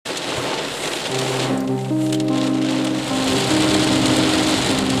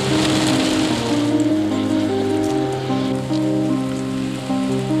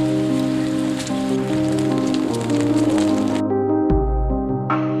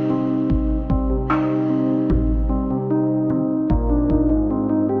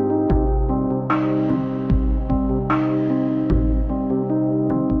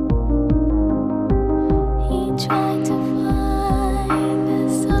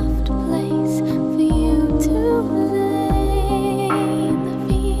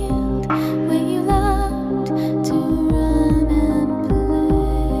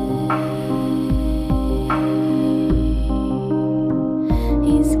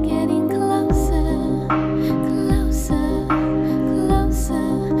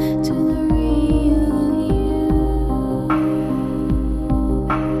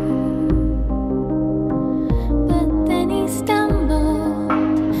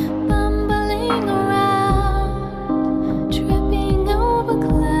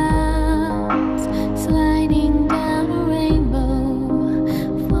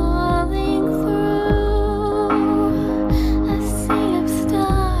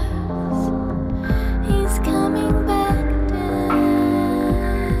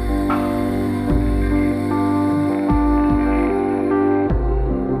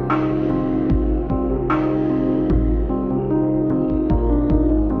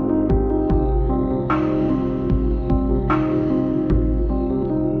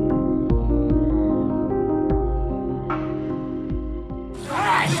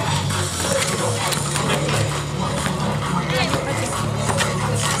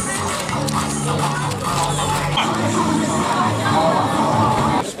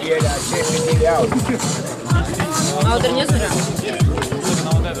А вот не зря.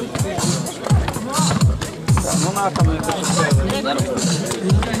 Ну на там это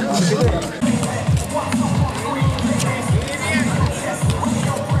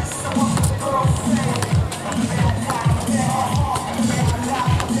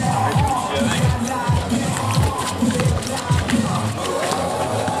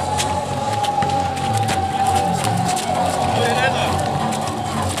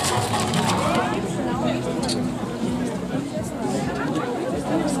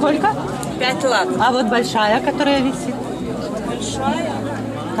Сколько? 5 лат. А вот большая, которая висит? Большая?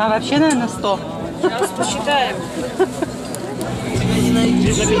 А вообще, наверное, 100. Сейчас посчитаем.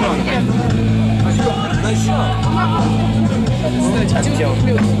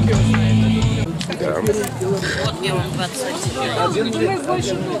 Вот я вам 20.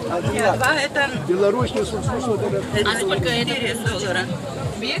 Два это... Беларусь не слушал. А сколько это доллара?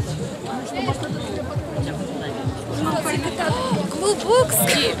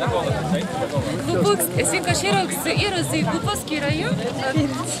 Глубокский. Глубокский. Sirokez и Глубокский район.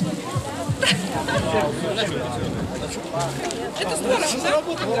 Это здорово, да?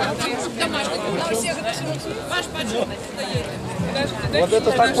 Вот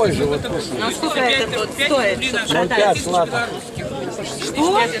это такой же вот вкусный. А сколько это вот стоит? 0,5 сладких.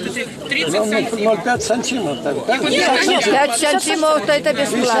 Что? 0,5 сантиметров. 5 сантимов, то это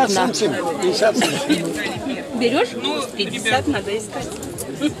 50 бесплатно. сантиметров. 50 сантиметров. Берешь? 50 надо искать.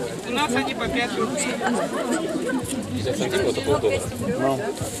 У нас они по 5 рублей. 50 сантиметров, это полдоллара.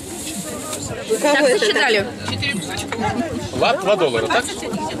 Так, посчитали. 4 кусочка. Лат $2, так?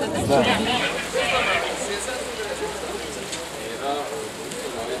 Да.